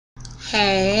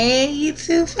Hey,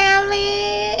 YouTube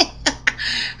family.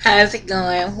 How's it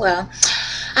going? Well,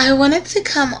 I wanted to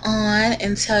come on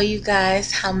and tell you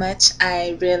guys how much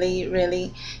I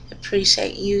really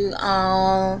appreciate you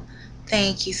all.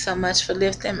 Thank you so much for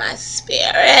lifting my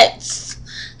spirits.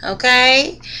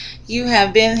 Okay? You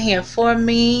have been here for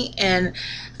me, and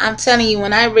I'm telling you,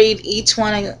 when I read each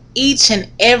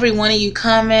and every one of you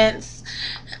comments,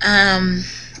 um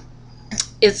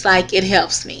it's like it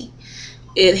helps me.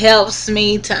 It helps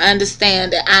me to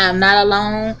understand that I am not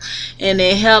alone, and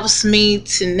it helps me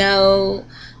to know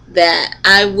that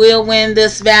I will win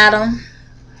this battle.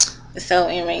 So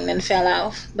earring then fell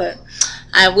off, but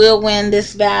I will win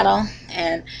this battle,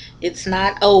 and it's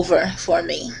not over for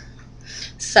me.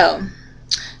 So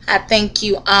I thank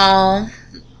you all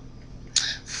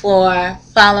for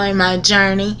following my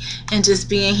journey and just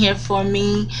being here for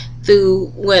me through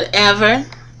whatever,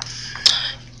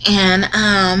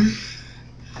 and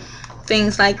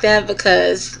things like that,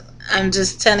 because I'm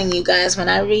just telling you guys, when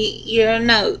I read your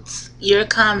notes, your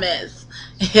comments,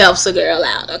 it helps a girl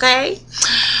out, okay?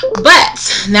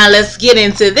 But now let's get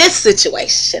into this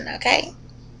situation, okay?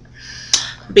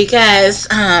 Because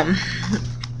I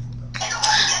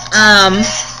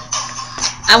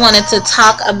wanted to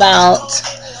talk about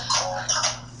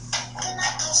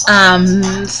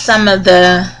some of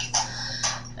the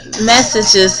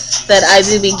messages that I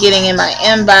do be getting in my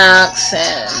inbox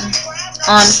and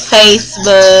on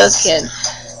Facebook and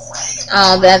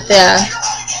all that there.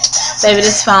 Baby,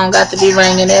 this phone got to be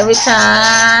ringing every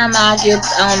time I get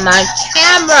on my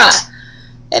camera.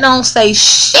 It don't say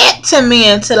shit to me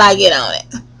until I get on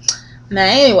it. Now,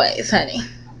 anyways, honey.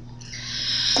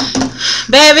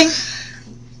 Baby,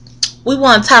 we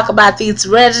want to talk about these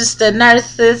registered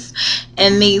nurses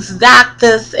and these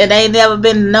doctors, and they never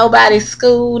been to nobody's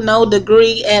school, no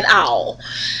degree at all.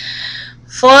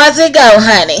 Far as it go,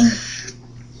 honey,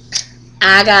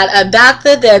 I got a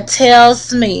doctor that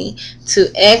tells me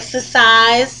to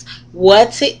exercise,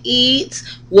 what to eat,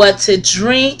 what to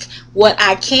drink, what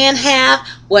I can have,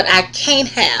 what I can't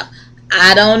have.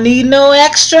 I don't need no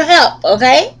extra help,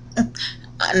 okay?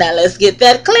 Now let's get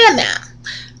that clear now.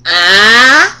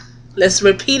 Let's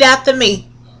repeat after me.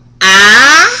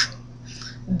 I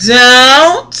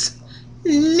don't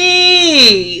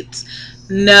need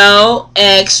no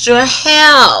extra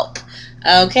help,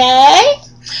 okay?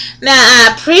 Now,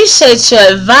 I appreciate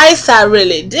your advice, I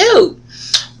really do.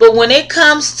 But when it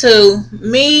comes to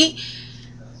me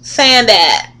saying,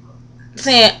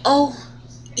 oh,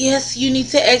 yes, you need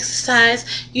to exercise,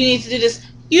 you need to do this,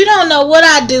 you don't know what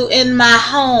I do in my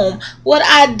home, what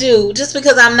I do. Just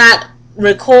because I'm not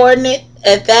recording it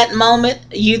at that moment,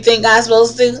 you think I'm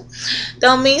supposed to,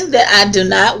 don't mean that I do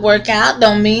not work out,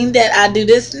 don't mean that I do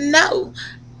this. No,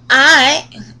 I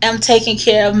am taking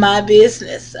care of my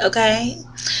business, okay?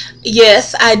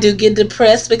 Yes, I do get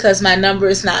depressed because my number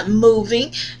is not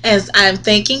moving as I'm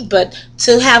thinking, but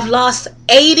to have lost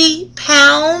 80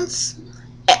 pounds,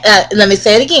 let me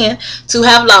say it again, to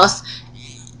have lost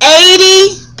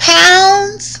 80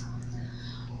 pounds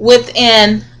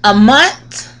within a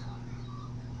month,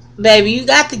 baby, you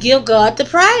got to give God the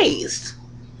praise,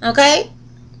 okay?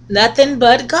 Nothing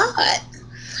but God.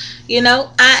 You know,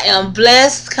 I am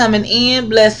blessed coming in,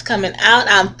 blessed coming out.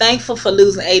 I'm thankful for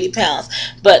losing 80 pounds.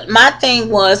 But my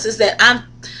thing is that I'm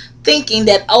thinking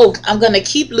that, oh, I'm going to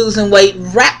keep losing weight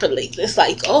rapidly. It's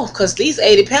like, oh, because these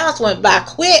 80 pounds went by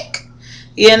quick,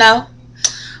 you know.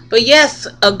 But yes,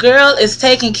 a girl is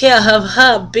taking care of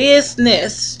her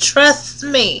business. Trust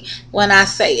me when I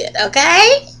say it,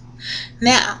 okay?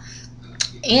 Now,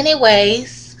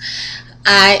 anyways,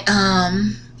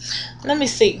 let me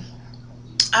see.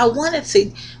 I wanted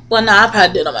to, well, no, I'll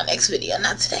probably do it on my next video,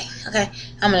 not today, okay?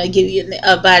 I'm going to give you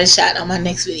a body shot on my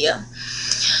next video.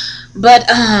 But,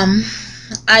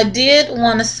 I did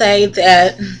want to say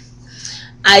that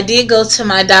I did go to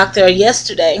my doctor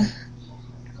yesterday,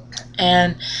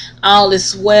 and all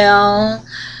is well.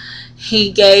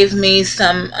 He gave me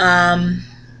some,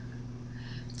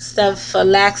 stuff for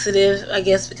laxative, I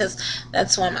guess, because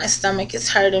that's why my stomach is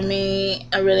hurting me.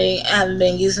 I haven't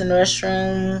been using the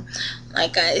restroom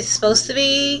like it's supposed to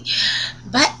be,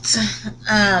 but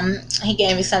he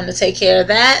gave me something to take care of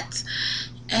that,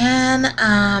 and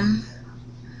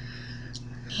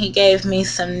he gave me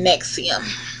some Nexium,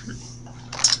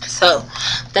 so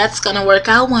that's gonna work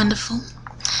out wonderful.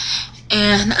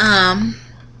 And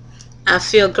I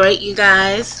feel great, you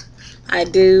guys. I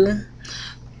do.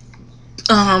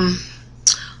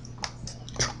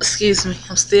 Excuse me,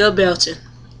 I'm still belching.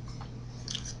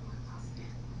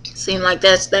 Seem like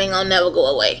that thing will never go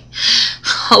away.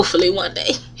 Hopefully one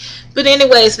day. But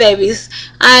anyways, babies,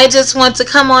 I just want to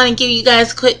come on and give you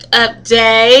guys quick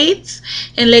updates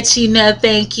and let you know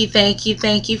thank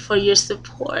you for your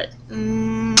support.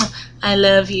 I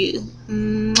love you.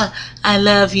 I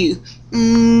love you.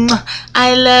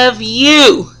 I love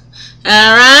you.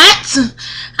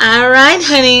 All right,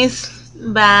 honeys.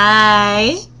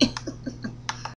 Bye.